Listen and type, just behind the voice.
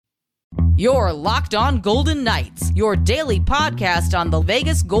Your Locked On Golden Knights, your daily podcast on the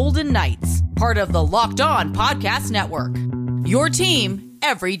Vegas Golden Knights, part of the Locked On Podcast Network. Your team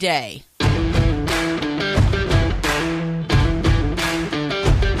every day.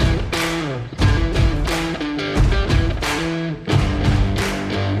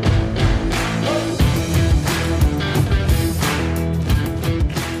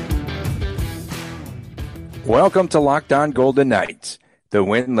 Welcome to Locked On Golden Knights. The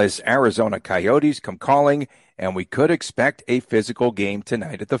winless Arizona Coyotes come calling, and we could expect a physical game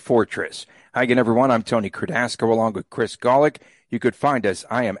tonight at the Fortress. Hi again, everyone. I'm Tony Cardasco along with Chris Golick. You could find us.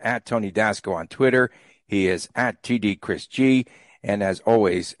 I am at Tony Dasco on Twitter. He is at TD Chris G. And as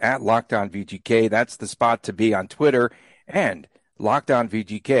always, at Locked On VGK. That's the spot to be on Twitter. And Locked On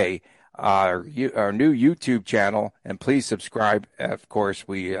VGK, our new YouTube channel. And please subscribe. Of course,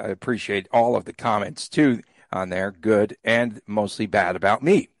 we appreciate all of the comments, too, on there, good and mostly bad about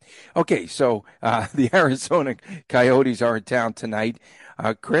me. Okay, so the Arizona Coyotes are in town tonight.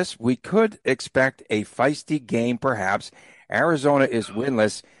 Chris, we could expect a feisty game, perhaps. Arizona is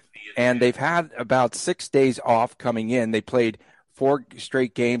winless, and they've had about 6 days off coming in. They played 4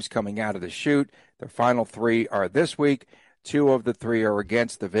 straight games coming out of the chute. Their final 3 are this week. 2 of the 3 are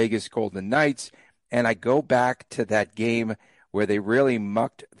against the Vegas Golden Knights. And I go back to that game where they really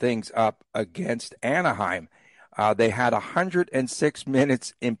mucked things up against Anaheim. They had 106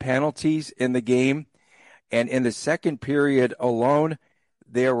 minutes in penalties in the game. And in the second period alone,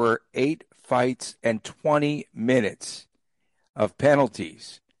 there were 8 fights and 20 minutes of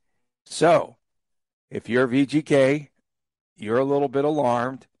penalties. So if you're VGK, you're a little bit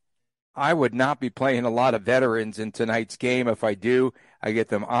alarmed. I would not be playing a lot of veterans in tonight's game. If I do, I get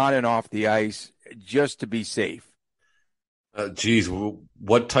them on and off the ice just to be safe. Geez,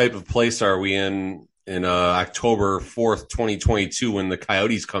 what type of place are we in October 4th, 2022, when the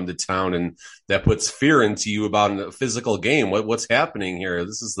Coyotes come to town, and that puts fear into you about a physical game? What's happening here?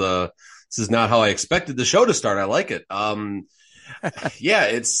 This is not how I expected the show to start. I like it. Yeah,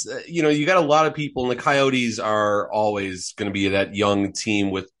 it's, you got a lot of people, and the Coyotes are always going to be that young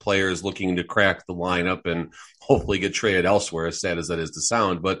team with players looking to crack the lineup and hopefully get traded elsewhere, as sad as that is to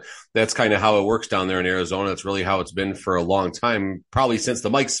sound. But that's kind of how it works down there in Arizona. That's really how it's been for a long time, probably since the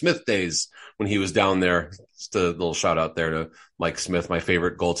Mike Smith days when he was down there. Just a little shout out there to Mike Smith, my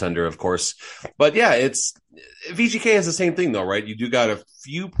favorite goaltender, of course. But yeah, VGK has the same thing though, right? You do got a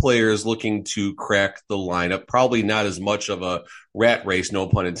few players looking to crack the lineup, probably not as much of a rat race, no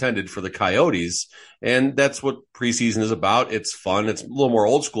pun intended, for the Coyotes. And that's what preseason is about. It's fun. It's a little more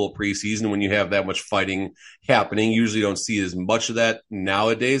old school preseason when you have that much fighting happening. Usually don't see as much of that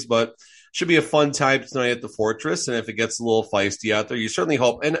nowadays, but should be a fun time tonight at the Fortress. And if it gets a little feisty out there, you certainly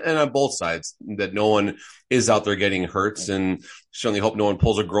hope, and on both sides, that no one is out there getting hurts, and certainly hope no one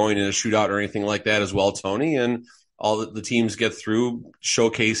pulls a groin in a shootout or anything like that as well, Tony. And all the teams get through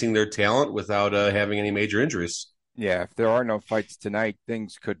showcasing their talent without having any major injuries. Yeah, if there are no fights tonight,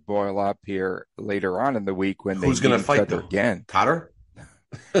 things could boil up here later on in the week when who's going to fight them again? Cotter?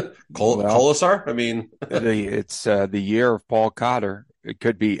 Colasar? I mean, it's the year of Paul Cotter. It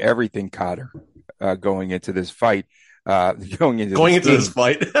could be everything Cotter going into this fight. Going into this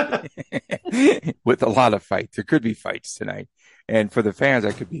fight with a lot of fights. There could be fights tonight, and for the fans,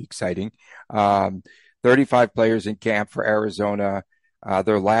 that could be exciting. 35 players in camp for Arizona.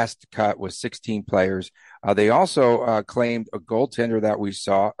 Their last cut was 16 players. They also claimed a goaltender that we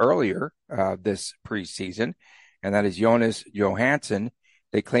saw earlier this preseason, and that is Jonas Johansson.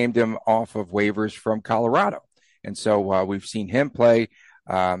 They claimed him off of waivers from Colorado. And so we've seen him play.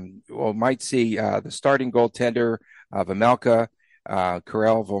 Might see the starting goaltender, Vejmelka,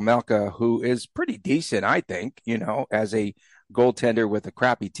 Karel Vejmelka, who is pretty decent, I think, as a goaltender with a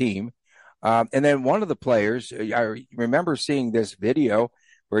crappy team. And then one of the players, I remember seeing this video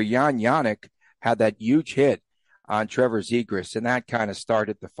where Jan Jannik had that huge hit on Trevor Zegras, and that kind of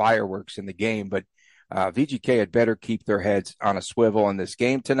started the fireworks in the game. But VGK had better keep their heads on a swivel in this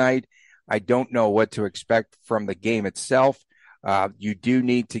game tonight. I don't know what to expect from the game itself. You do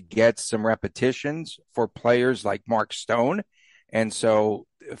need to get some repetitions for players like Mark Stone. And so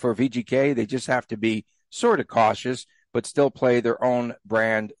for VGK, they just have to be sort of cautious, but still play their own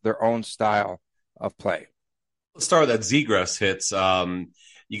brand, their own style of play. Let's start with that Zegras hits.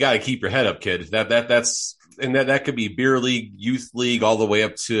 You got to keep your head up, kid. That could be beer league, youth league, all the way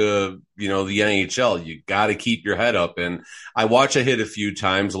up to, the NHL. You got to keep your head up. And I watched a hit a few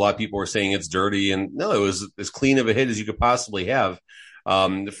times. A lot of people were saying it's dirty, and no, it was as clean of a hit as you could possibly have.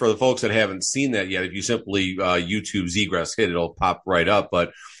 For the folks that haven't seen that yet, if you simply YouTube Zegras hit, it'll pop right up.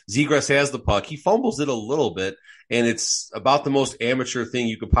 But Zegras has the puck. He fumbles it a little bit, and it's about the most amateur thing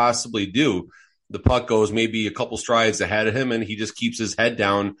you could possibly do. The puck goes maybe a couple strides ahead of him, and he just keeps his head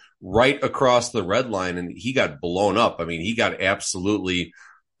down right across the red line, and he got blown up. I mean, he got absolutely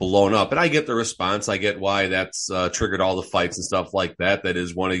blown up. And I get the response. I get why that's triggered all the fights and stuff like that. That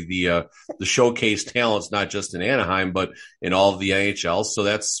is one of the showcase talents, not just in Anaheim, but in all of the NHL. So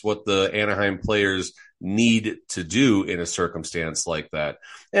that's what the Anaheim players need to do in a circumstance like that.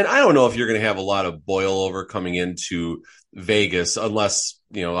 And I don't know if you're going to have a lot of boil over coming into Vegas, unless,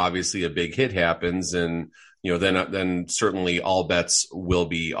 obviously a big hit happens, and then certainly all bets will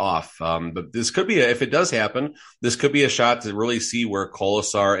be off. But this could be, if it does happen, this could be a shot to really see where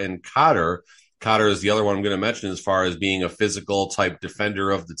Kolesar and Cotter is the other one I'm going to mention as far as being a physical type defender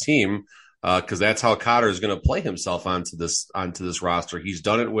of the team, because that's how Cotter is going to play himself onto this roster. He's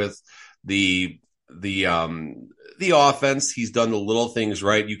done it with the offense. He's done the little things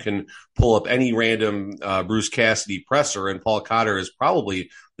right. You can pull up any random Bruce Cassidy presser, and Paul Cotter is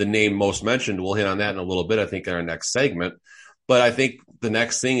probably the name most mentioned. We'll hit on that in a little bit, I think, in our next segment. But I think the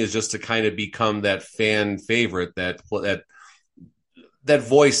next thing is just to kind of become that fan favorite, that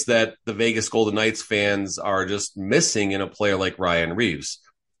voice that the Vegas Golden Knights fans are just missing in a player like Ryan Reaves.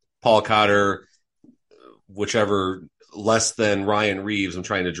 Paul Cotter, whichever, less than Ryan Reaves. I'm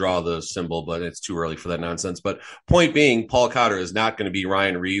trying to draw the symbol, but it's too early for that nonsense. But point being, Paul Cotter is not going to be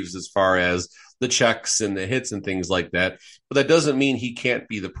Ryan Reaves as far as the checks and the hits and things like that. But that doesn't mean he can't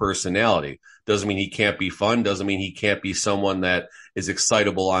be the personality. Doesn't mean he can't be fun. Doesn't mean he can't be someone that is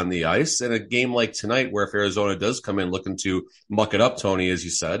excitable on the ice. And a game like tonight, where if Arizona does come in looking to muck it up, Tony, as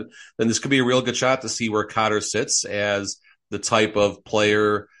you said, then this could be a real good shot to see where Cotter sits as the type of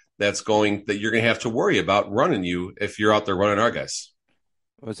player that you're going to have to worry about running you if you're out there running our guys.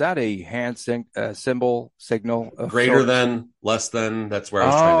 Was that a hand symbol signal? Greater than, less than? That's where I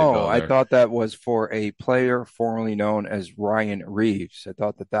was trying to go there. I thought that was for a player formerly known as Ryan Reaves. I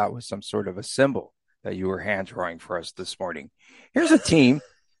thought that was some sort of a symbol that you were hand drawing for us this morning. Here's a team,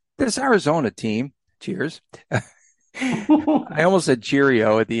 this Arizona team. Cheers. I almost said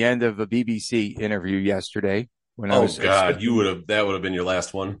cheerio at the end of a BBC interview yesterday. That would have been your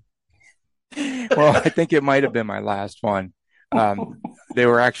last one. Well, I think it might have been my last one. We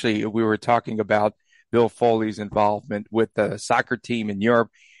were talking about Bill Foley's involvement with the soccer team in Europe,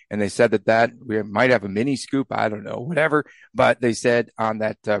 and they said that we might have a mini scoop. I don't know, whatever. But they said on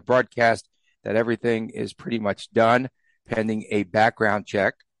that broadcast that everything is pretty much done, pending a background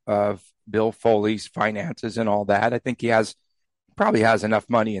check of Bill Foley's finances and all that. I think he probably has enough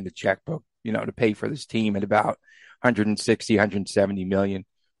money in the checkbook, to pay for this team at about 160, 170 million.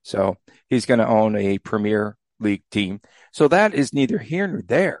 So he's going to own a Premier League team. So that is neither here nor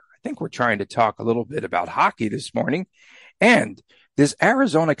there. I think we're trying to talk a little bit about hockey this morning. And this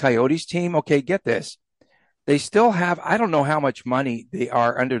Arizona Coyotes team, okay, get this. They still have, I don't know how much money they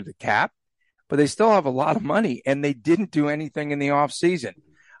are under the cap, but they still have a lot of money, and they didn't do anything in the offseason.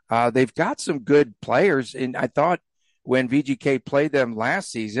 They've got some good players, and I thought when VGK played them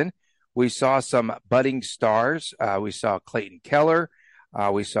last season, we saw some budding stars. We saw Clayton Keller.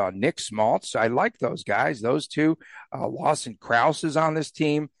 We saw Nick Schmaltz. I like those guys. Those two. Lawson Krause is on this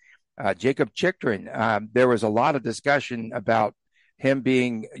team. Jacob Chychrun. There was a lot of discussion about him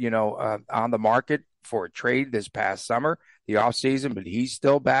being, on the market for a trade this past summer, the offseason, but he's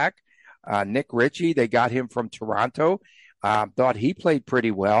still back. Nick Ritchie, they got him from Toronto. Thought he played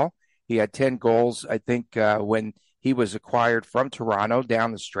pretty well. He had 10 goals, I think, when he was acquired from Toronto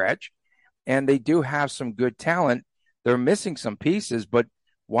down the stretch. And they do have some good talent. They're missing some pieces, but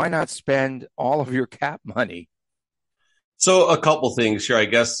why not spend all of your cap money? So a couple things here, I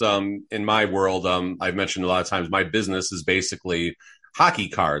guess. In my world, I've mentioned a lot of times, my business is basically hockey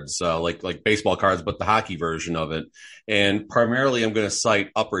cards, like baseball cards, but the hockey version of it. And primarily, I'm going to cite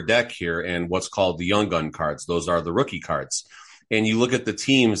Upper Deck here and what's called the Young Gun cards. Those are the rookie cards. And you look at the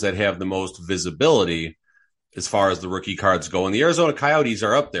teams that have the most visibility as far as the rookie cards go. And the Arizona Coyotes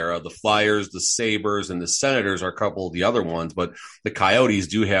are up there. The Flyers, the Sabres, and the Senators are a couple of the other ones. But the Coyotes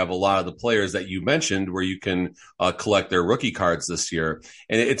do have a lot of the players that you mentioned where you can collect their rookie cards this year.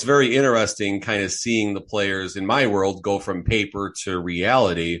 And it's very interesting kind of seeing the players in my world go from paper to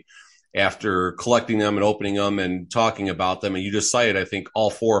reality after collecting them and opening them and talking about them. And you just cited, I think, all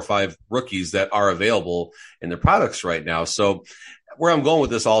 4 or 5 rookies that are available in the products right now. So where I'm going with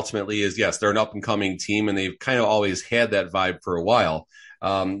this ultimately is, yes, they're an up-and-coming team, and they've kind of always had that vibe for a while.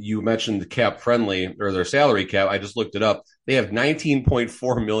 You mentioned the cap friendly, or their salary cap. I just looked it up. They have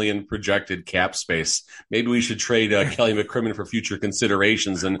 $19.4 million projected cap space. Maybe we should trade Kelly McCrimmon for future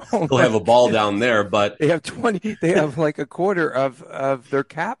considerations, and he'll have a ball down there. But they have like a quarter of their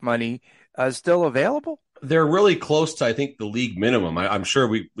cap money still available. They're really close to, I think, the league minimum. I'm sure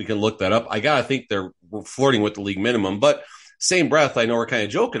we can look that up. I gotta think we're flirting with the league minimum, but same breath, I know we're kind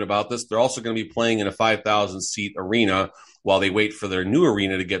of joking about this. They're also going to be playing in a 5,000 seat arena while they wait for their new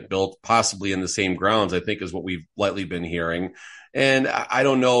arena to get built, possibly in the same grounds, I think is what we've lately been hearing. And I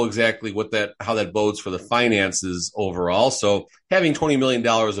don't know exactly how that bodes for the finances overall. So having $20 million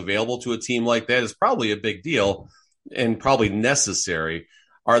available to a team like that is probably a big deal and probably necessary.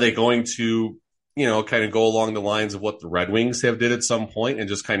 Are they going to, kind of go along the lines of what the Red Wings have did at some point and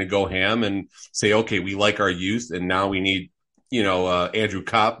just kind of go ham and say, okay, we like our youth and now we need, Andrew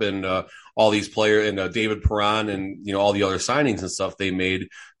Kopp and all these players and David Perron and, all the other signings and stuff they made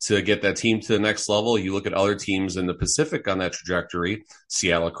to get that team to the next level. You look at other teams in the Pacific on that trajectory,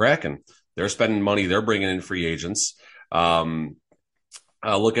 Seattle Kraken, they're spending money. They're bringing in free agents. Looking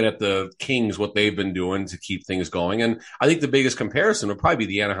at the Kings, what they've been doing to keep things going. And I think the biggest comparison would probably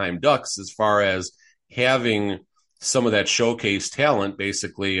be the Anaheim Ducks as far as having some of that showcase talent,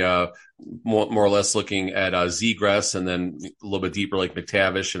 basically more or less looking at Zegras and then a little bit deeper like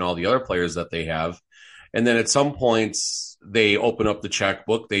McTavish and all the other players that they have. And then at some points they open up the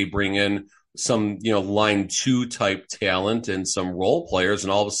checkbook, they bring in some, line 2 type talent and some role players.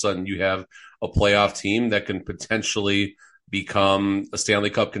 And all of a sudden you have a playoff team that can potentially become a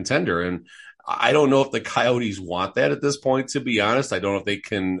Stanley Cup contender. And I don't know if the Coyotes want that at this point, to be honest. I don't know if they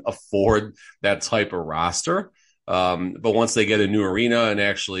can afford that type of roster. But once they get a new arena and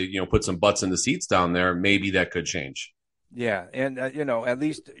actually, put some butts in the seats down there, maybe that could change. Yeah. And, at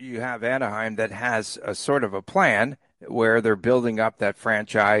least you have Anaheim that has a sort of a plan where they're building up that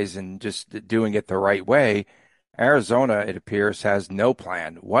franchise and just doing it the right way. Arizona, it appears, has no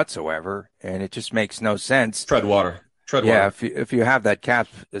plan whatsoever, and it just makes no sense. Tread water. Yeah, if you have that cap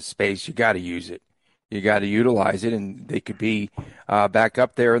space, you got to use it. You got to utilize it, and they could be back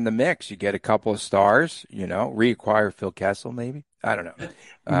up there in the mix. You get a couple of stars, reacquire Phil Kessel, maybe. I don't know.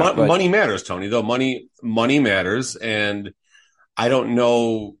 But money matters, Tony. Though money matters, and I don't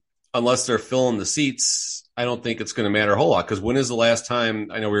know unless they're filling the seats. I don't think it's going to matter a whole lot because when is the last time?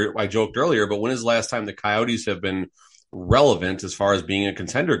 I know I joked earlier, but when is the last time the Coyotes have been relevant as far as being a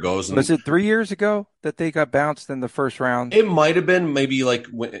contender goes? And was it 3 years ago that they got bounced in the first round? It might have been maybe like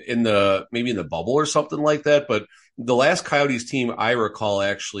in the bubble or something like that. But the last Coyotes team I recall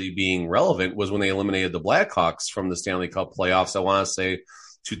actually being relevant was when they eliminated the Blackhawks from the Stanley Cup playoffs. I want to say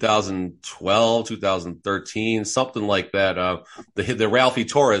 2012, 2013, something like that. The Ralphie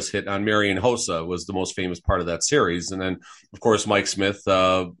Torres hit on Marian Hossa was the most famous part of that series. And then, of course, Mike Smith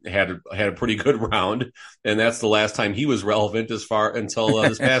had a pretty good round. And that's the last time he was relevant until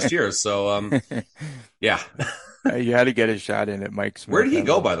this past year. So, yeah. You had to get a shot in at Mike Smith. Where did he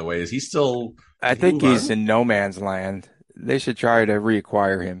go, by the way? Is he still? I think he's in no man's land. They should try to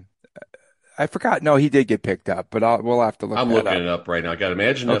reacquire him. I forgot. No, he did get picked up, but we'll have to look. I'm looking it up right now. I got to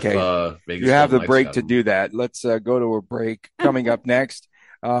imagine if Vegas. You have the break to do that. Let's go to a break. Coming up next,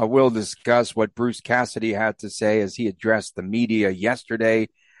 we'll discuss what Bruce Cassidy had to say as he addressed the media yesterday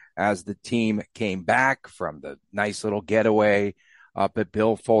as the team came back from the nice little getaway up at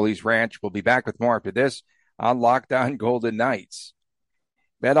Bill Foley's ranch. We'll be back with more after this on Locked On Golden Knights.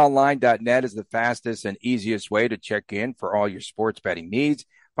 BetOnline.net is the fastest and easiest way to check in for all your sports betting needs.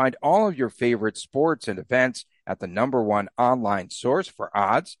 Find all of your favorite sports and events at the #1 online source for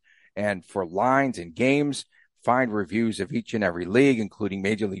odds and for lines and games. Find reviews of each and every league, including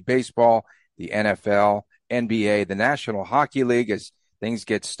Major League Baseball, the NFL, NBA, the National Hockey League, as things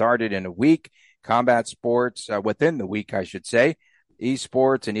get started in a week. Combat sports within the week, I should say.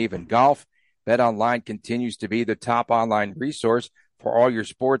 Esports and even golf. BetOnline continues to be the top online resource for all your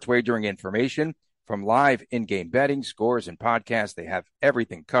sports wagering information. From live in-game betting, scores, and podcasts, they have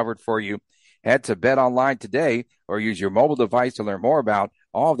everything covered for you. Head to BetOnline today or use your mobile device to learn more about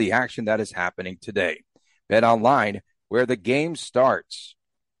all the action that is happening today. BetOnline, where the game starts.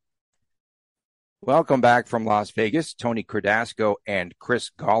 Welcome back from Las Vegas, Tony Cardasco and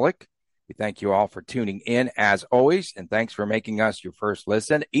Chris Golick. We thank you all for tuning in as always, and thanks for making us your first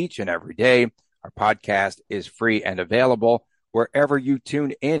listen each and every day. Our podcast is free and available wherever you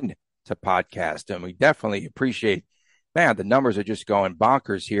tune in to podcast, and we definitely appreciate, man, the numbers are just going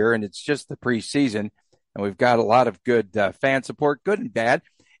bonkers here, and it's just the preseason, and we've got a lot of good fan support, good and bad.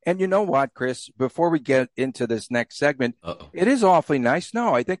 And you know what, Chris, before we get into this next segment, It is awfully nice.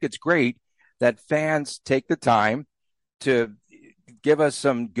 No, I think it's great that fans take the time to give us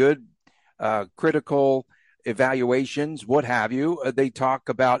some good critical evaluations, what have you. They talk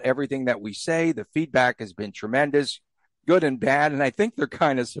about everything that we say. The feedback has been tremendous, good and bad. And I think they're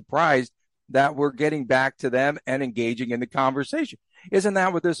kind of surprised that we're getting back to them and engaging in the conversation. Isn't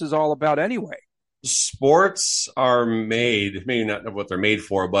that what this is all about anyway? Sports are made, maybe not what they're made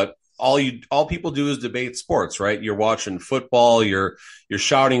for, but all people do is debate sports, right? You're watching football, you're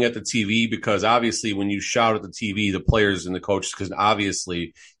shouting at the TV because obviously when you shout at the TV, the players and the coaches can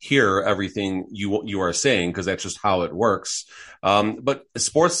obviously hear everything you are saying because that's just how it works. But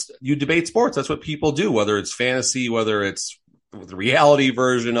sports, you debate sports. That's what people do, whether it's fantasy, whether it's the reality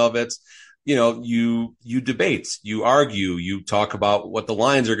version of it. You debate, you argue, you talk about what the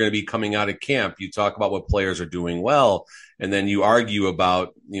lines are going to be coming out of camp, you talk about what players are doing well, and then you argue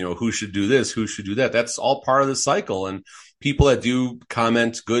about who should do this, who should do that. That's all part of the cycle. And people that do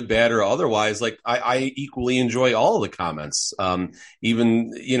comment, good, bad, or otherwise, like I equally enjoy all of the comments,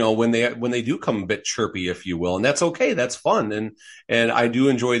 even when they do come a bit chirpy, if you will, and that's okay, that's fun, and I do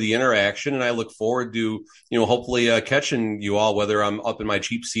enjoy the interaction, and I look forward to hopefully catching you all, whether I'm up in my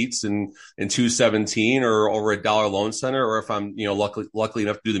cheap seats in 217 or over at Dollar Loan Center, or if I'm luckily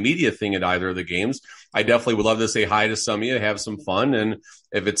enough to do the media thing at either of the games. I definitely would love to say hi to some of you, have some fun, and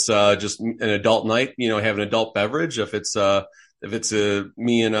if it's just an adult night, have an adult beverage. If it's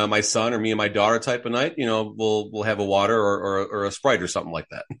me and my son or me and my daughter type of night, we'll have a water or a Sprite or something like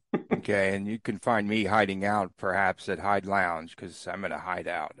that. Okay, and you can find me hiding out perhaps at Hyde Lounge because I'm going to hide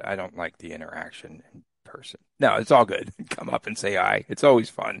out. I don't like the interaction in person. No, it's all good. Come up and say hi. It's always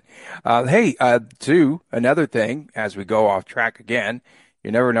fun. Hey, too, another thing as we go off track again,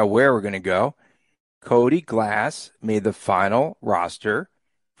 you never know where we're going to go. Cody Glass made the final roster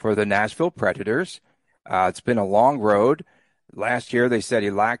for the Nashville Predators. It's been a long road. Last year, they said he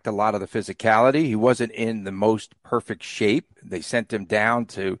lacked a lot of the physicality. He wasn't in the most perfect shape. They sent him down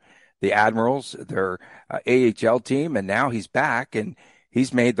to the Admirals, their AHL team, and now he's back, and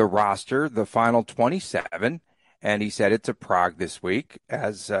he's made the roster, the final 27, and he said it's a Prague this week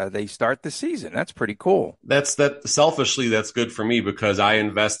as they start the season. That's pretty cool. Selfishly, that's good for me because I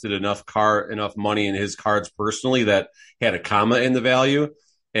invested enough money in his cards personally that had a comma in the value,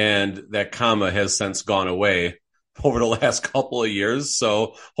 and that comma has since gone away over the last couple of years.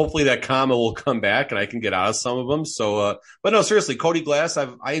 So hopefully that comma will come back and I can get out of some of them. So, but no, seriously, Cody Glass,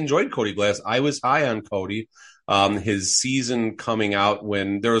 I enjoyed Cody Glass. I was high on Cody. His season coming out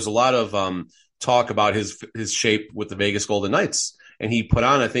when there was a lot of talk about his shape with the Vegas Golden Knights. And he put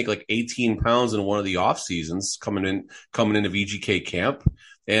on, I think, like 18 pounds in one of the off seasons coming into VGK camp.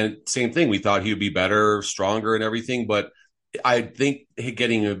 And same thing, we thought he would be better, stronger and everything. But I think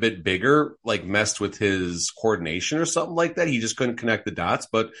getting a bit bigger, like messed with his coordination or something like that. He just couldn't connect the dots,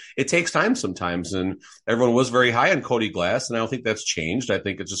 but it takes time sometimes. And everyone was very high on Cody Glass, and I don't think that's changed. I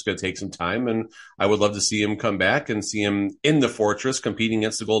think it's just going to take some time, and I would love to see him come back and see him in the Fortress competing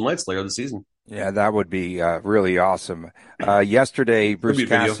against the Golden Knights later this season. Yeah, that would be really awesome. Yesterday, Bruce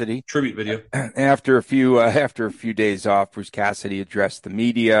Cassidy tribute video. After a few days off, Bruce Cassidy addressed the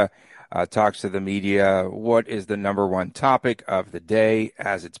media. Talks to the media. What is the number one topic of the day,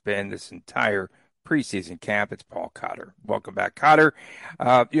 as it's been this entire preseason camp? It's Paul Cotter. Welcome back, Cotter.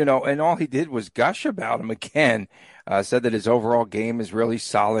 And all he did was gush about him again. Said that his overall game is really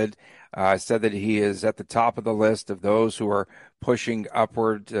solid. Said that he is at the top of the list of those who are pushing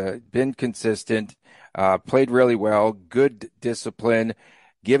upward, been consistent, played really well, good discipline,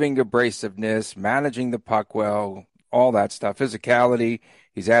 giving abrasiveness, managing the puck well, all that stuff, physicality.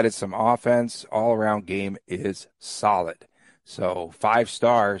 He's added some offense. All-around game is solid. So 5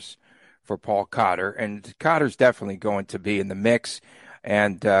 stars for Paul Cotter. And Cotter's definitely going to be in the mix.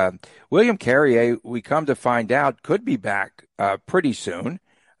 And William Carrier, we come to find out, could be back pretty soon.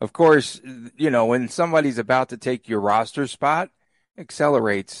 Of course, when somebody's about to take your roster spot,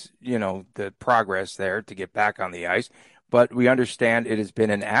 accelerates, the progress there to get back on the ice. But we understand it has been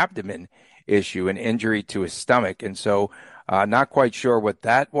an abdomen issue, an injury to his stomach. And so not quite sure what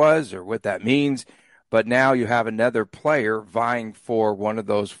that was or what that means, but now you have another player vying for one of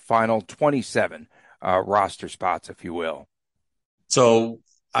those final 27 roster spots, if you will. So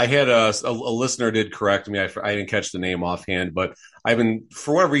I had a listener did correct me. I didn't catch the name offhand, but I've been,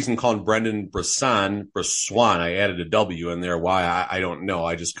 for whatever reason, calling Brendan Brisson. I added a W in there. Why? I don't know.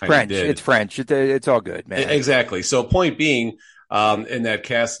 I just kind of did. It's French. It's all good, man. Exactly. So point being, in that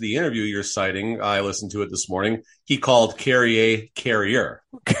Cassidy interview you're citing, I listened to it this morning. He called Carrier Carrier.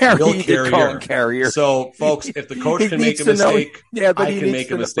 Real Carrier. So, folks, if the coach can make a mistake, I can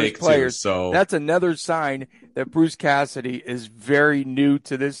make a mistake too. So that's another sign that Bruce Cassidy is very new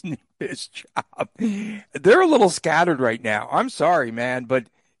to this job. They're a little scattered right now. I'm sorry, man, but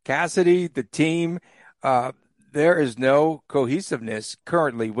Cassidy, the team, there is no cohesiveness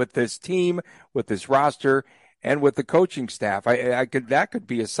currently with this team, with this roster, and with the coaching staff. That could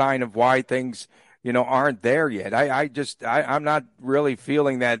be a sign of why things, aren't there yet. I'm not really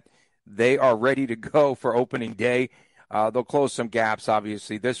feeling that they are ready to go for opening day. They'll close some gaps,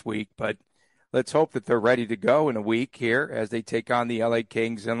 obviously, this week, but let's hope that they're ready to go in a week here as they take on the LA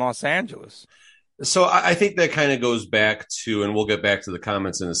Kings in Los Angeles. So I think that kind of goes back to, and we'll get back to the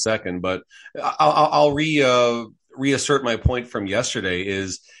comments in a second, but I'll reassert my point from yesterday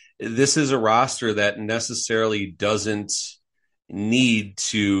is this is a roster that necessarily doesn't need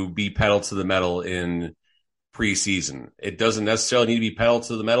to be pedal to the metal in preseason. It doesn't necessarily need to be pedal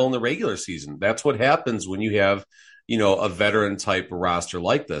to the metal in the regular season. That's what happens when you have, a veteran type of roster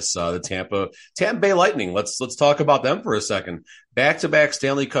like this. The Tampa Bay Lightning. Let's talk about them for a second. Back-to-back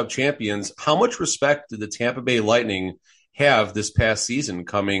Stanley Cup champions. How much respect did the Tampa Bay Lightning have this past season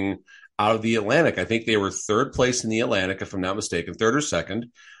coming out of the Atlantic? I think they were third place in the Atlantic, if I'm not mistaken, third or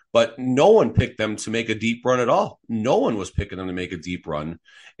second. But no one picked them to make a deep run at all. No one was picking them to make a deep run.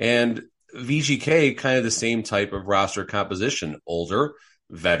 And VGK, kind of the same type of roster composition, older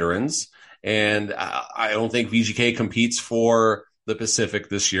veterans. And I don't think VGK competes for the Pacific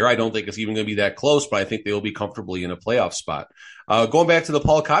this year. I don't think it's even going to be that close, but I think they will be comfortably in a playoff spot. Going back to the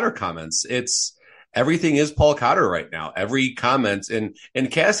Paul Cotter comments, everything is Paul Cotter right now. Every comment, and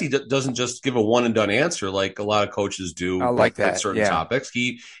Cassie doesn't just give a one and done answer like a lot of coaches do like that. Certain topics.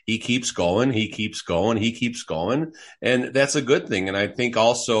 He keeps going, he keeps going, he keeps going, and that's a good thing. And I think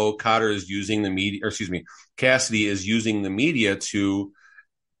also Cotter is using the media, Cassidy is using the media to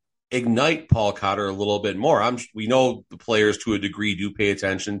ignite Paul Cotter a little bit more. We know the players to a degree do pay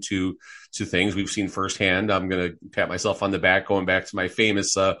attention to things we've seen firsthand. I'm going to pat myself on the back, going back to my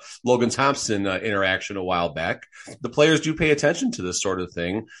famous Logan Thompson interaction a while back. The players do pay attention to this sort of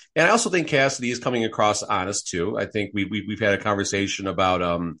thing. And I also think Cassidy is coming across honest too. I think we've had a conversation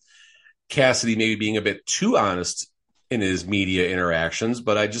about Cassidy maybe being a bit too honest in his media interactions,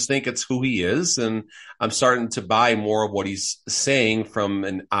 but I just think it's who he is. And I'm starting to buy more of what he's saying from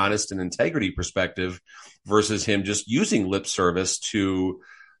an honest and integrity perspective versus him just using lip service to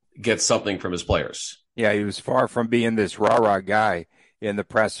get something from his players. Yeah, he was far from being this rah-rah guy in the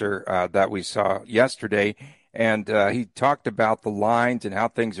presser that we saw yesterday. And he talked about the lines and how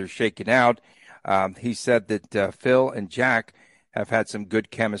things are shaking out. He said that Phil and Jack have had some good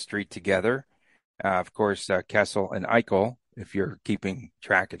chemistry together. Of course, Kessel and Eichel, if you're keeping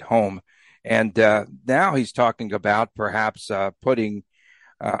track at home. And now he's talking about perhaps putting,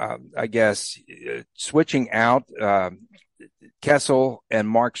 switching out Kessel and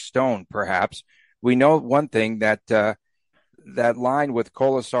Mark Stone, perhaps. We know one thing, that that line with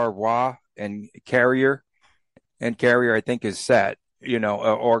Colasar, Roy, and Carrier, I think, is set,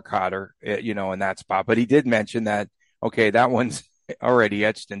 or Cotter, in that spot. But he did mention that, okay, that one's already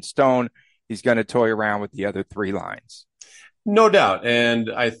etched in stone. He's going to toy around with the other three lines. No doubt. And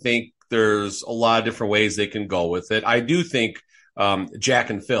I think there's a lot of different ways they can go with it. I do think Jack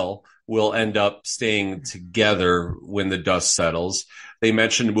and Phil will end up staying together when the dust settles. They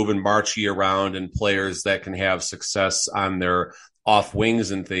mentioned moving Marchie around and players that can have success on their off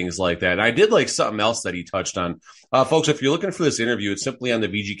wings and things like that. And I did like something else that he touched on. Folks, if you're looking for this interview, it's simply on the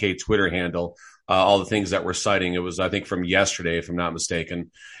VGK Twitter handle. All the things that we're citing. It was, I think, from yesterday, if I'm not mistaken.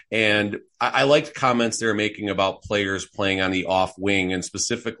 And I liked comments they were making about players playing on the off wing and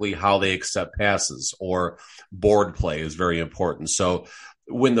specifically how they accept passes or board play is very important. So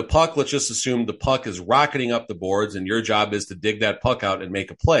when the puck, let's just assume the puck is rocketing up the boards and your job is to dig that puck out and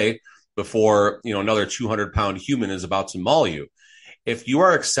make a play before, another 200-pound human is about to maul you. If you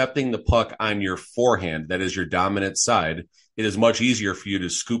are accepting the puck on your forehand, that is your dominant side, it is much easier for you to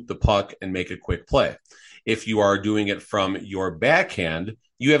scoop the puck and make a quick play. If you are doing it from your backhand,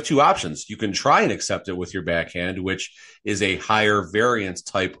 you have two options. You can try and accept it with your backhand, which is a higher variance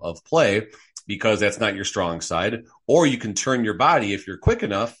type of play because that's not your strong side. Or you can turn your body if you're quick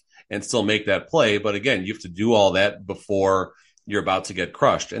enough and still make that play. But again, you have to do all that before you're about to get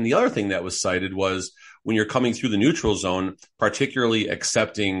crushed. And the other thing that was cited was when you're coming through the neutral zone, particularly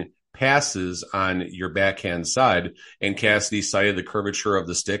accepting passes on your backhand side, and Cassidy cited the curvature of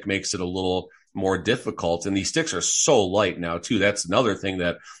the stick makes it a little more difficult. And these sticks are so light now too. That's another thing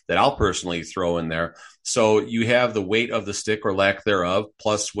that I'll personally throw in there. So you have the weight of the stick or lack thereof,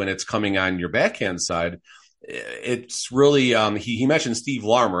 plus when it's coming on your backhand side, it's really, he mentioned Steve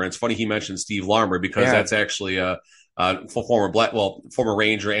Larmer. And it's funny he mentioned Steve Larmer because that's actually a former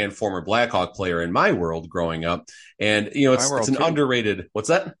Ranger and former Blackhawk player in my world growing up. And, it's an underrated, what's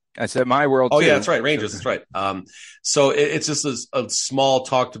that? I said my world. Oh, too. Yeah, that's right. Rangers. That's right. So it's just a small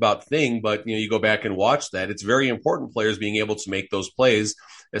talked about thing, but you go back and watch that. It's very important players being able to make those plays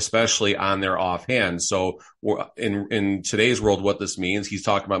especially on their offhand. So in today's world, what this means, he's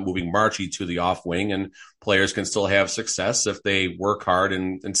talking about moving Marchie to the off wing, and players can still have success if they work hard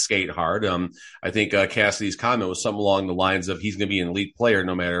and skate hard. I think Cassidy's comment was something along the lines of he's going to be an elite player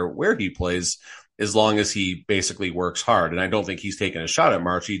no matter where he plays, as long as he basically works hard. And I don't think he's taking a shot at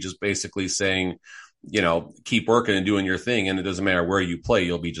Marchie, just basically saying, keep working and doing your thing, and it doesn't matter where you play,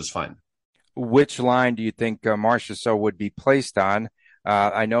 you'll be just fine. Which line do you think Marchessault would be placed on?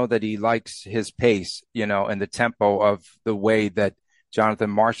 I know that he likes his pace, and the tempo of the way that Jonathan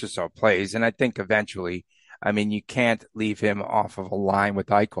Marchessault plays. And I think eventually, you can't leave him off of a line with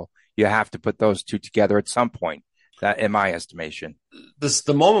Eichel. You have to put those two together at some point, that in my estimation.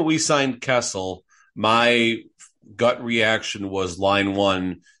 The moment we signed Kessel, my gut reaction was line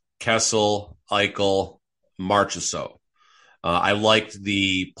one, Kessel, Eichel, Marchessault. I liked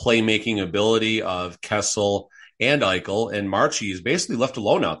the playmaking ability of Kessel and Eichel, and Marchie is basically left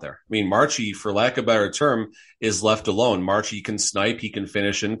alone out there. Marchie, for lack of a better term, is left alone. Marchie can snipe, he can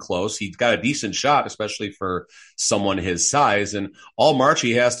finish in close. He's got a decent shot, especially for someone his size, and all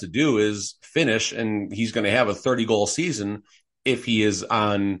Marchie has to do is finish, and he's going to have a 30-goal season if he is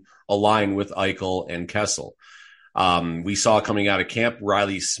on a line with Eichel and Kessel. We saw coming out of camp,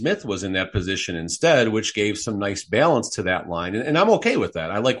 Riley Smith was in that position instead, which gave some nice balance to that line. And I'm okay with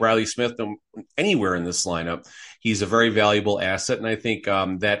that. I like Riley Smith anywhere in this lineup. He's a very valuable asset. And I think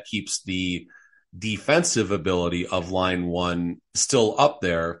that keeps the defensive ability of line one still up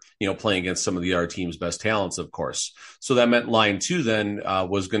there, playing against some of the other team's best talents, of course. So that meant line two then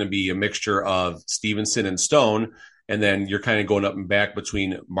was going to be a mixture of Stevenson and Stone. And then you're kind of going up and back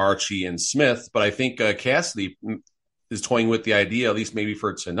between Marchie and Smith. But I think Cassidy is toying with the idea, at least maybe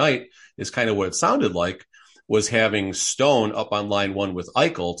for tonight, is kind of what it sounded like, was having Stone up on line one with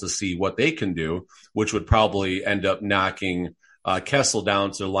Eichel to see what they can do, which would probably end up knocking Kessel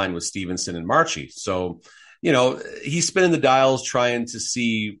down to the line with Stevenson and Marchie. So, he's spinning the dials trying to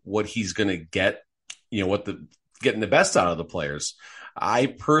see what he's going to get, getting the best out of the players. I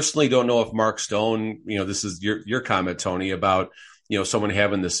personally don't know if Mark Stone, this is your comment, Tony, about, someone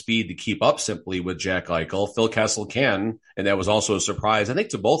having the speed to keep up simply with Jack Eichel. Phil Kessel can, and that was also a surprise, I think,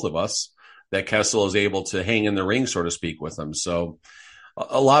 to both of us, that Kessel is able to hang in the ring, so to speak, with him. So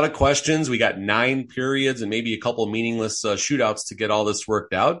a lot of questions. We got 9 periods and maybe a couple of meaningless shootouts to get all this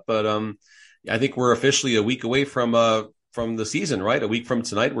worked out. But I think we're officially a week away from the season, right? A week from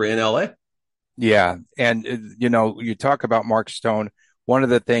tonight, we're in LA. Yeah. And, you talk about Mark Stone. One of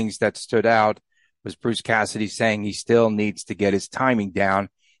the things that stood out was Bruce Cassidy saying he still needs to get his timing down.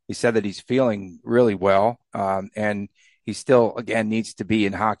 He said that he's feeling really well, and he still, again, needs to be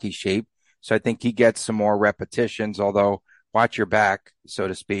in hockey shape. So I think he gets some more repetitions, although watch your back, so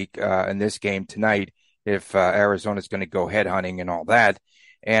to speak, in this game tonight if Arizona's going to go headhunting and all that.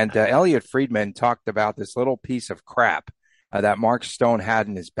 And Elliot Friedman talked about this little piece of crap that Mark Stone had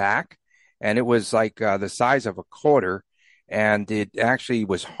in his back, and it was like the size of a quarter. And it actually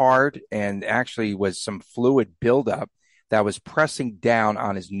was hard and actually was some fluid buildup that was pressing down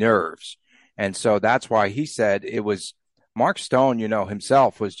on his nerves. And so that's why he said it was Mark Stone,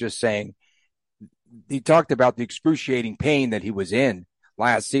 himself was just saying, he talked about the excruciating pain that he was in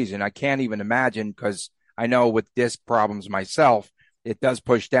last season. I can't even imagine, because I know with disc problems myself, it does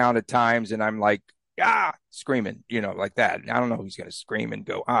push down at times. And I'm like, screaming, like that. I don't know if he's going to scream and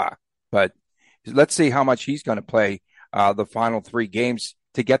go, but let's see how much he's going to play the final 3 games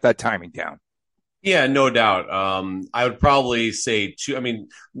to get that timing down. Yeah, no doubt. I would probably say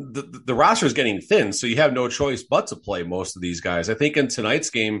the roster is getting thin, so you have no choice but to play most of these guys. I think in tonight's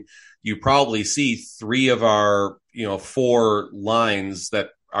game, you probably see 3 of our, 4 lines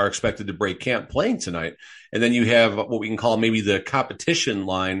that are expected to break camp playing tonight. And then you have what we can call maybe the competition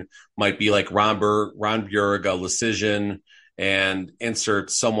line, might be like Ron Bjerg, Lecision, and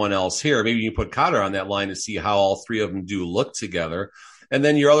insert someone else here. Maybe you put Cotter on that line to see how all 3 of them do look together. And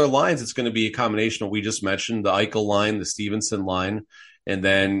then your other lines, it's going to be a combination of what we just mentioned, the Eichel line, the Stevenson line. And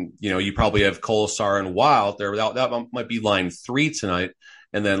then, you probably have Kolesar and Wild there. That might be line 3 tonight.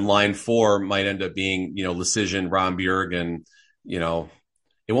 And then line 4 might end up being, Lecision, Ron Bjerg, and,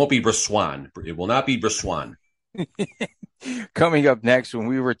 it won't be Briswan. It will not be Briswan. Coming up next, when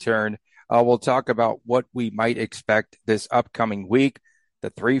we return, we'll talk about what we might expect this upcoming week, the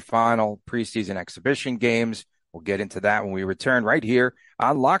 3 final preseason exhibition games. We'll get into that when we return right here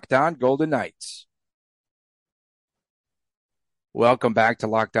on Locked On Golden Knights. Welcome back to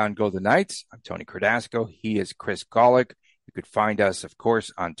Locked On Golden Knights. I'm Tony Cardasco. He is Chris Golick. You could find us, of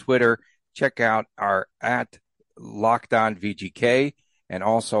course, on Twitter. Check out our at Locked On VGK and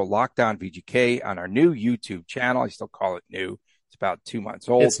also Locked On VGK on our new YouTube channel. I still call it new. It's about 2 months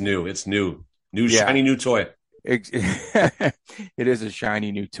old. It's new, shiny new toy. It is a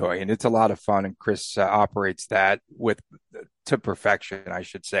shiny new toy, and it's a lot of fun. And Chris operates that to perfection, I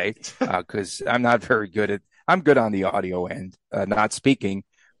should say, because I'm not very good at. I'm good on the audio end, not speaking,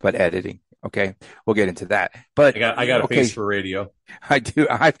 but editing. Okay, we'll get into that. But I got a face for radio. I do.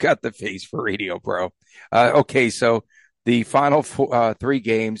 I've got the face for radio, bro. Okay, so the final 3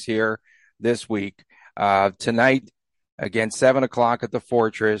 games here this week. Tonight, again, 7:00 at the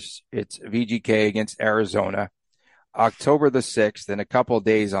Fortress. It's VGK against Arizona. October the 6th, in a couple of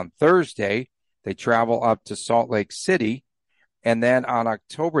days on Thursday, they travel up to Salt Lake City. And then on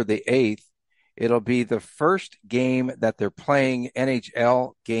October the 8th, it'll be the first game that they're playing,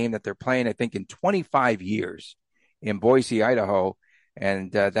 NHL game that they're playing, I think, in 25 years in Boise, Idaho.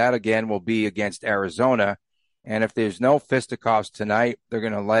 And that, again, will be against Arizona. And if there's no fisticuffs tonight, they're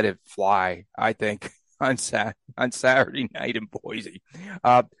going to let it fly, I think, on Saturday night in Boise.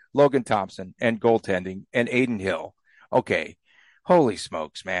 Logan Thompson and goaltending and Adin Hill. Okay. Holy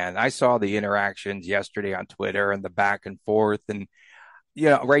smokes, man. I saw the interactions yesterday on Twitter and the back and forth. And,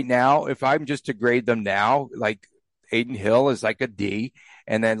 right now, if I'm just to grade them now, like Adin Hill is like a D.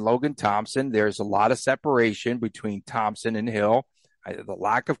 And then Logan Thompson, there's a lot of separation between Thompson and Hill. The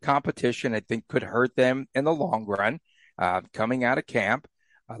lack of competition, I think, could hurt them in the long run coming out of camp.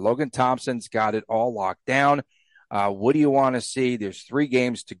 Logan Thompson's got it all locked down. What do you want to see? There's 3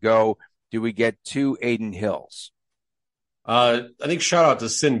 games to go. Do we get 2 Adin Hills? I think shout out to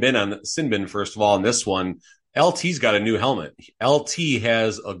Sinbin first of all on this one. LT's got a new helmet. LT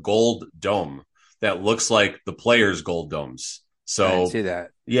has a gold dome that looks like the players' gold domes. So I didn't see that.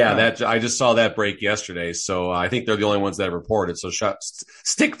 Yeah, that I just saw that break yesterday. So I think they're the only ones that reported. So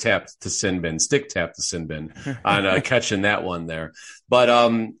stick tap to Sinbin on catching that one there. But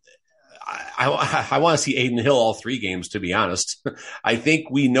I want to see Adin Hill all 3 games, to be honest. I think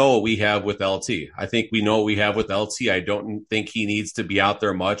we know what we have with LT. I don't think he needs to be out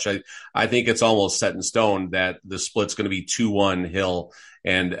there much. I think it's almost set in stone that the split's going to be 2-1 Hill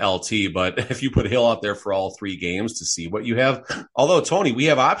and LT. But if you put Hill out there for all 3 games to see what you have, although, Tony, we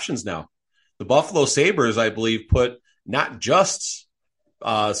have options now. The Buffalo Sabres, I believe, put not just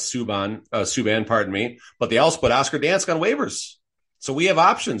Subban, pardon me, but they also put Oscar Dansk on waivers. So we have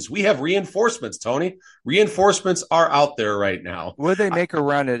options. We have reinforcements, Tony. Reinforcements are out there right now. Will they make a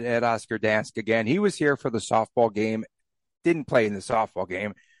run at Oscar Dansk again? He was here for the softball game, didn't play in the softball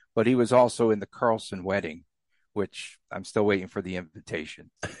game, but he was also in the Carlson wedding, which I'm still waiting for the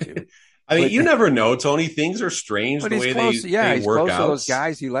invitation to. You never know, Tony. Things are strange the way close, they he's work close out. To those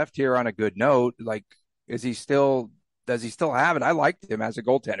guys he left here on a good note. Like, does he still have it? I liked him as a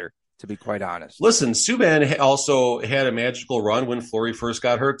goaltender, to be quite honest. Listen, Subban also had a magical run when Fleury first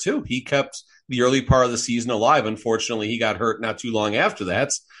got hurt, too. He kept the early part of the season alive. Unfortunately, he got hurt not too long after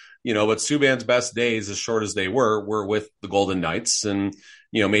that. But Subban's best days, as short as they were with the Golden Knights. And,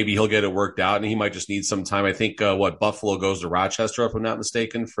 maybe he'll get it worked out, and he might just need some time. I think Buffalo goes to Rochester, if I'm not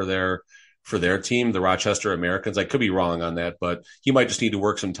mistaken, for their team, the Rochester Americans. I could be wrong on that, but he might just need to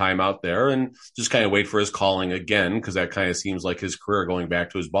work some time out there and just kind of wait for his calling again, because that kind of seems like his career going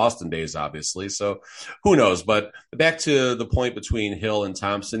back to his Boston days, obviously. So who knows? But back to the point between Hill and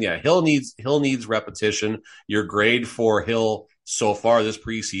Thompson. Yeah, Hill needs repetition. Your grade for Hill so far this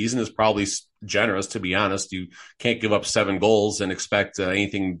preseason is probably generous, to be honest. You can't give up 7 goals and expect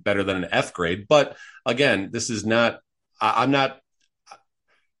anything better than an F grade. But again, this is not –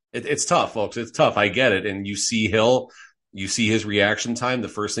 It's tough, folks. It's tough. I get it. And you see Hill, you see his reaction time. The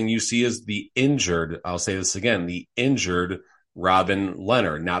first thing you see is the injured, I'll say this again, the injured Robin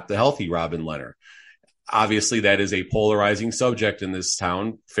Lehner, not the healthy Robin Lehner. Obviously, that is a polarizing subject in this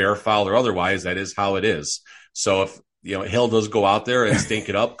town, fair, foul, or otherwise. That is how it is. So if Hill does go out there and stink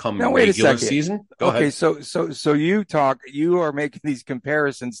it up come regular season, go ahead. So you are making these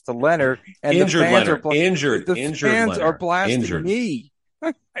comparisons to Lehner, and injured the fans Lehner, injured fans Lehner, are blasting injured. me.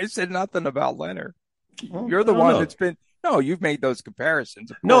 I said nothing about Lehner. You're the one that's been. No, you've made those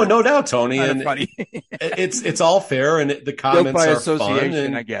comparisons. No doubt, Tony. And funny. it's all fair, and the comments by are association, fun.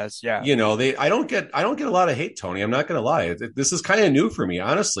 And, I guess, yeah. I don't get a lot of hate, Tony. I'm not going to lie. This is kind of new for me,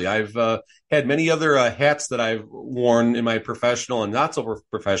 honestly. I've had many other hats that I've worn in my professional and not so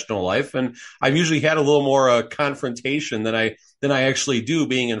professional life, and I've usually had a little more confrontation than I actually do,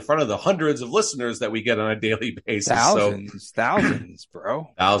 being in front of the hundreds of listeners that we get on a daily basis. Thousands, bro.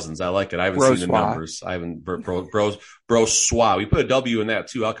 Thousands. I like it. I haven't seen the numbers. I haven't, bro, swah. We put a W in that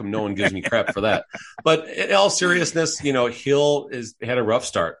too. How come no one gives me crap for that? But in all seriousness, Hill had a rough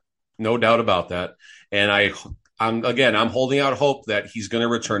start. No doubt about that. And I'm holding out hope that he's going to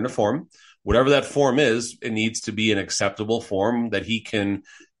return to form. whatever that form is, it needs to be an acceptable form that he can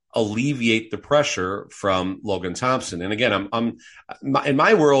alleviate the pressure from Logan Thompson. And again, I'm in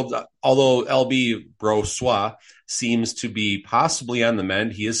my world, although LB Brossoit seems to be possibly on the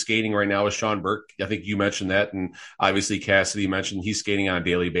mend, he is skating right now with Sean Burke. I think you mentioned that. And obviously Cassidy mentioned he's skating on a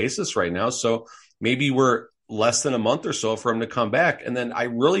daily basis right now. So maybe we're less than a month or so for him to come back. And then I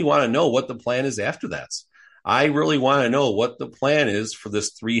really want to know what the plan is after that. I really want to know what the plan is for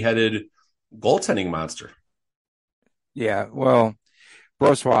this three-headed goaltending monster. Yeah, well,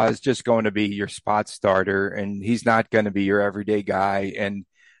 Brossoit is just going to be your spot starter, and he's not going to be your everyday guy. And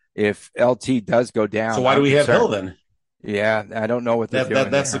if LT does go down, so why do we have Hill then? Yeah, I don't know what they're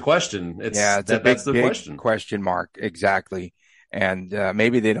doing. That's the question. It's big question mark. Exactly. And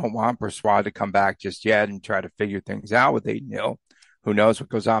maybe they don't want Brossoit to come back just yet and try to figure things out with Adin Hill. Who knows what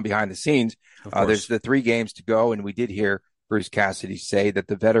goes on behind the scenes? There's the 3 games to go, and we did hear Bruce Cassidy say that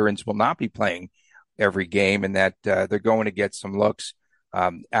the veterans will not be playing every game and that they're going to get some looks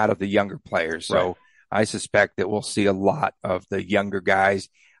out of the younger players. So right. I suspect that we'll see a lot of the younger guys.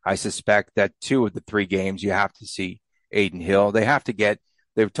 I suspect that 2 of the 3 games you have to see Adin Hill.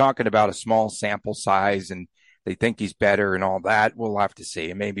 They're talking about a small sample size and they think he's better and all that. We'll have to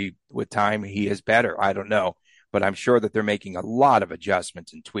see. And maybe with time he is better. I don't know. But I'm sure that they're making a lot of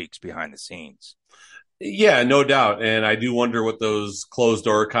adjustments and tweaks behind the scenes. Yeah, no doubt. And I do wonder what those closed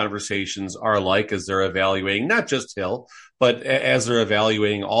door conversations are like as they're evaluating not just Hill, but as they're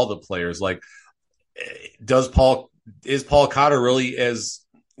evaluating all the players. Like, is Paul Cotter really as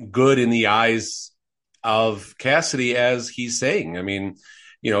good in the eyes of Cassidy as he's saying? I mean,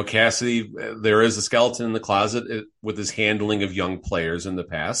 Cassidy, there is a skeleton in the closet with his handling of young players in the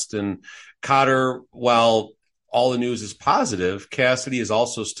past. And Cotter, while all the news is positive, Cassidy is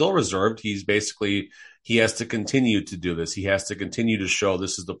also still reserved. He has to continue to do this. He has to continue to show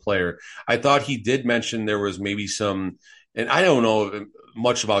this is the player. I thought he did mention there was maybe some, and I don't know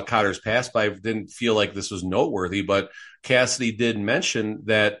much about Cotter's past, but I didn't feel like this was noteworthy, but Cassidy did mention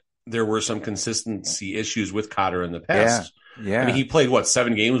that there were some consistency issues with Cotter in the past. Yeah. I mean, he played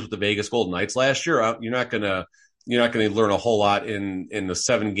 7 games with the Vegas Golden Knights last year. You're not going to learn a whole lot in the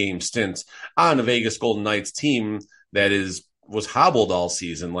 7-game stint on the Vegas Golden Knights team that was hobbled all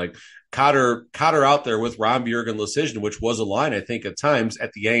season. Like Cotter out there with Rondbjerg and Leschyshyn, which was a line, I think, at times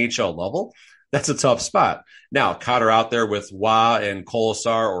at the NHL level. That's a tough spot. Now, Cotter out there with Waugh and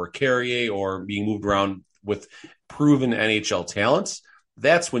Kolesar or Carrier or being moved around with proven NHL talents,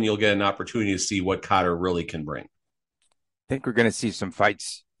 that's when you'll get an opportunity to see what Cotter really can bring. I think we're going to see some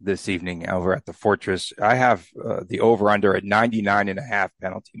fights this evening over at the Fortress. I have the over-under at 99.5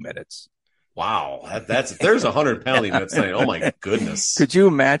 penalty minutes. Wow. There's 100 penalty minutes tonight. Oh, my goodness. Could you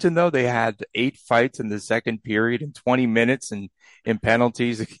imagine, though? They had 8 fights in the second period and 20 minutes in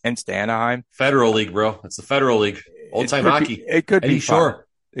penalties against Anaheim. Federal League, bro. It's the Federal League. Old-time hockey. It could be fun. Sure.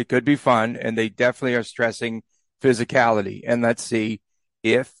 It could be fun, and they definitely are stressing physicality. And let's see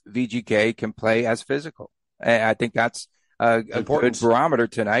if VGK can play as physical. I think that's a good barometer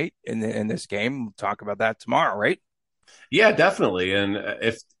tonight in this game. We'll talk about that tomorrow, right? Yeah, definitely. And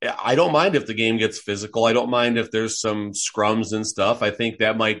if I don't mind if the game gets physical, I don't mind if there's some scrums and stuff. I think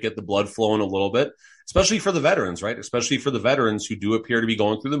that might get the blood flowing a little bit, especially for the veterans, right? Especially for the veterans who do appear to be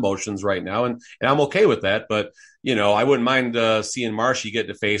going through the motions right now. And I'm okay with that. But, I wouldn't mind seeing Marshy get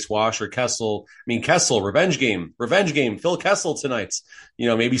to face Wash or Kessel. Kessel, revenge game, Phil Kessel tonight.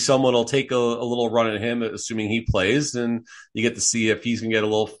 Maybe someone will take a little run at him, assuming he plays, and you get to see if he's going to get a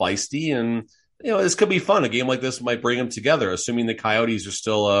little feisty. And, this could be fun. A game like this might bring them together, assuming the Coyotes are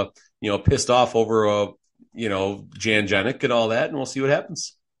still, pissed off over, Jan Jenik and all that, and we'll see what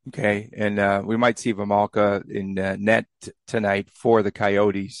happens. Okay, and we might see Vejmelka in net tonight for the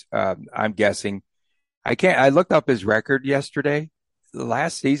Coyotes. I'm guessing. I looked up his record yesterday.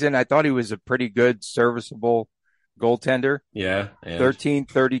 Last season, I thought he was a pretty good, serviceable goaltender. Yeah. 13,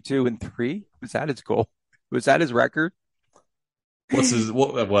 32, and 3. Was that his goal? Was that his record? What's his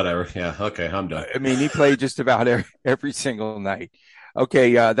whatever? Yeah. Okay, I'm done. He played just about every single night.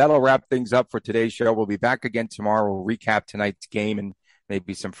 Okay, that'll wrap things up for today's show. We'll be back again tomorrow. We'll recap tonight's game and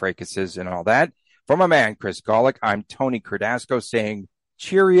maybe some fracases and all that. For my man, Chris Golick, I'm Tony Cardasco saying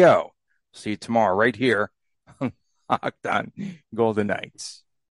cheerio. See you tomorrow right here on Locked On Golden Knights.